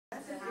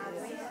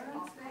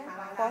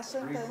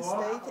Washington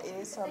State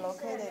is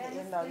located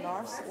in the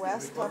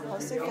northwest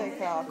Pacific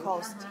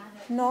coast.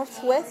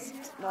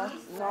 Northwest?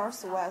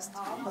 Northwest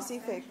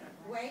Pacific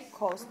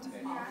coast.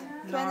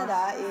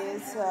 Canada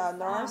is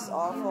north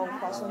of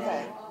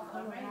Washington.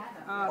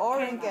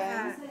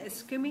 Oregon.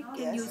 Excuse me,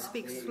 can you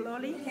speak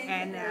slowly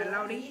and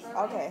loudly?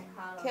 Okay.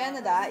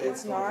 Canada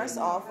is north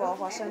of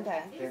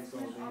Washington.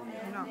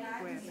 No,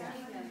 where?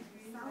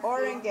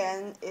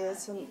 Oregon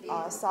is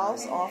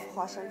south of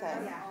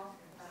Washington.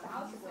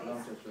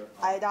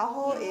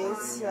 Idaho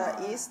is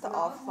east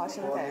of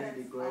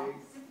Washington.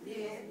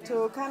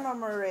 To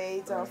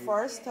commemorate the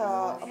first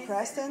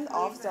president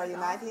of the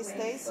United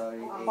States,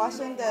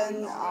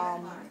 Washington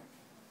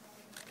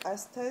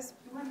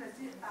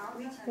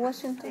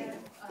Washington.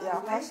 Yeah,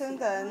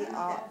 Washington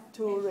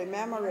to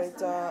remember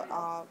the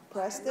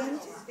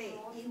president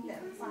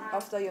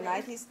of the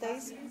United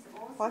States.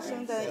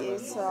 Washington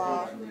is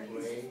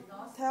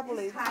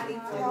established.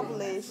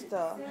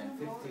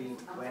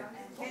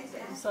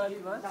 Sorry,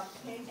 what?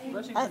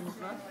 Washington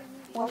is what?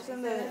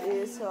 Washington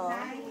is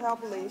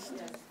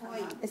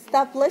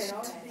established.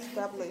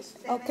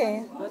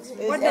 Okay. What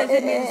does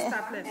it mean,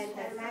 established?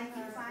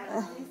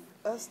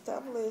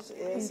 Established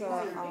is okay, I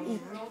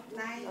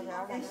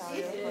can tell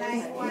you.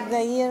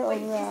 The year of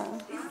the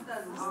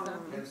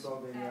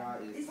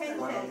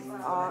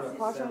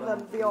Washington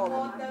built.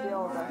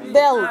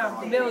 bell.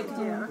 Built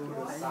here.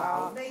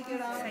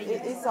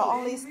 It is the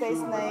only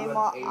state's name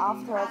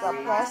after the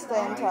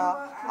president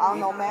on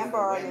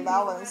November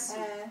 11th,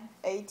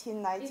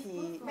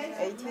 1889.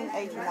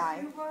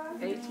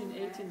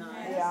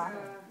 1889. Yeah.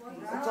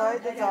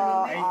 Joined the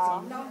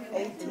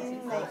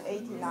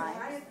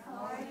 1889.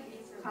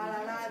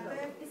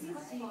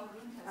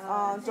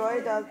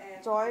 Joined the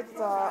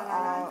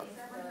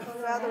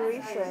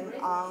Federation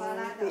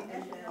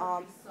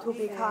to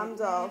become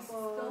the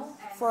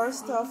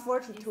first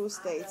 42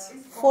 states.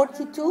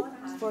 42?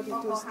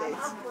 42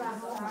 states.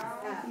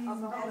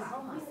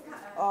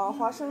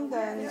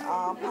 Washington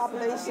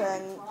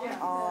population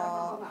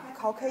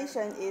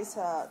Caucasian is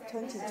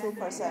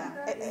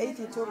 22%,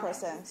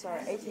 82%.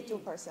 Sorry,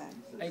 82%.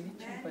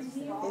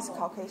 82%. Is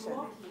Caucasian.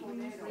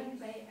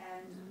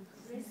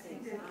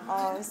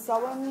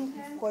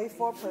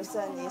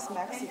 7.4% is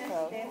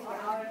Mexico,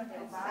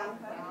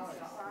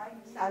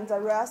 and the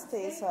rest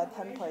is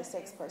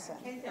 10.6%.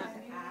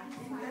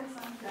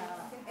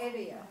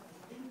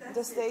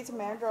 The state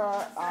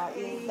major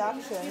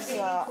inductions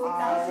are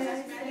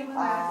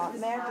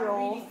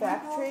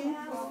manufacturing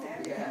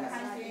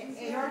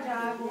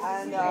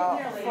and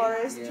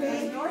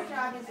forestry,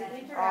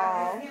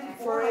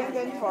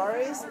 foreign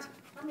tourist,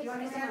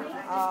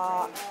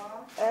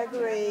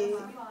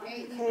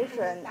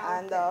 agriculture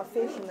and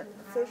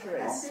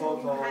fisheries. For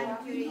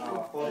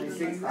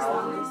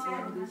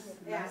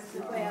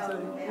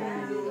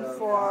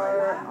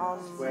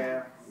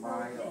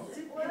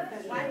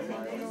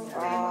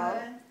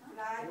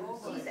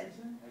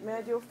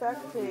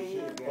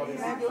manufacturing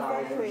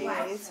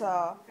is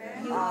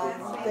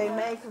they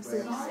make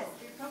things.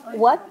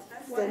 What?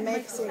 They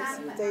make things.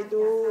 They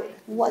do.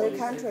 What? The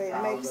country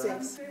makes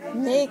things.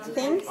 Make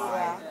things?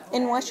 Yeah.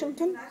 In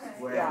Washington?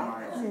 Yeah.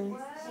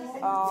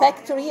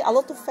 Factory? A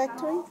lot of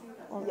factory?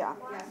 Yeah.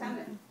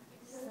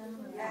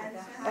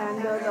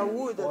 And the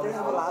wood, they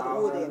have a lot of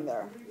wood in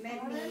there.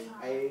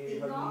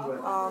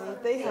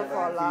 They have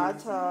a lot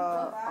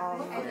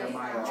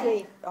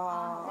trade,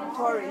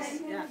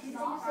 tourists,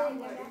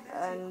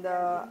 and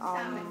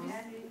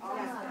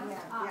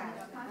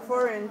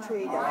foreign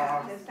trade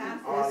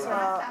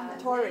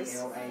is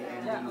tourists.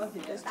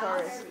 It's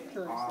tourists.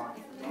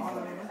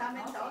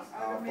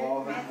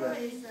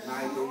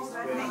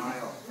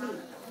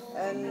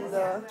 And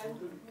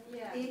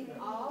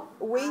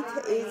wheat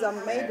is a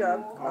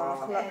major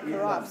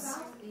crops.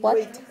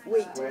 What?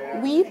 Wheat.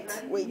 Wheat?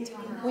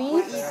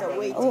 So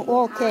wheat.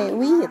 Oh, okay,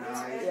 wheat.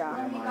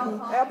 Yeah.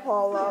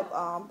 Apple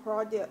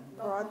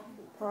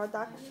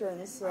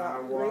productions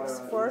ranks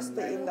first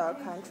in the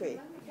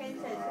country.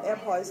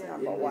 Apple is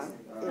number one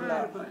in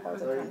the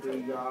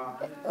country.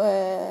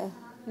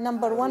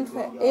 Number one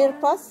for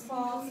AirPass?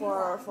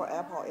 For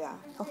Apple, yeah.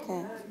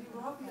 Okay.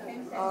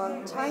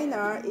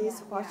 China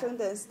is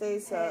Washington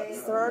State's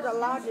third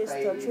largest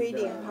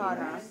trading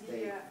partner.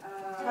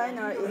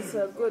 China is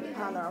a good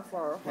partner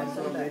for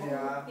Washington.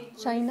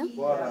 China?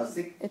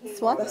 It's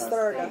what? The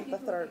third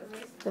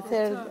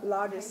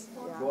largest.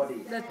 Yeah.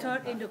 The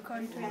third in the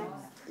country.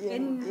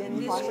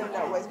 In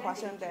Washington, with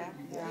Washington.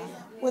 Yeah.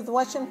 With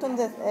Washington,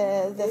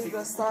 It's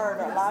the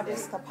third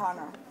largest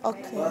partner.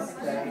 Okay.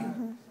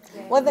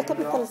 What's the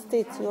capital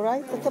state? You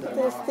right? The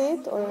capital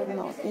state or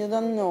no? You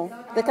don't know.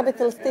 The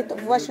capital state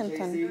of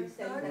Washington.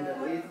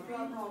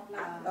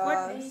 No, I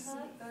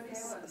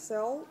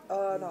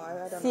don't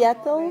know.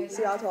 Seattle?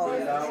 Seattle.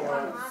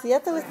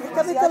 Seattle is the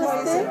capital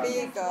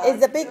state?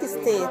 It's a big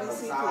state.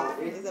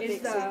 It's a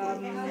big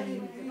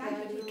city.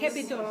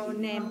 Capital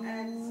name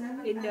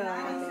in the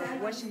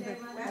Washington.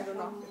 I don't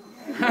know.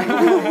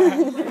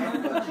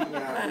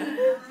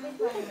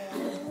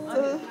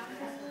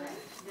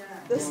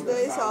 the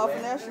states of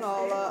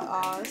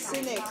national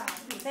scenic.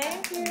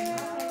 Thank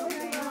you.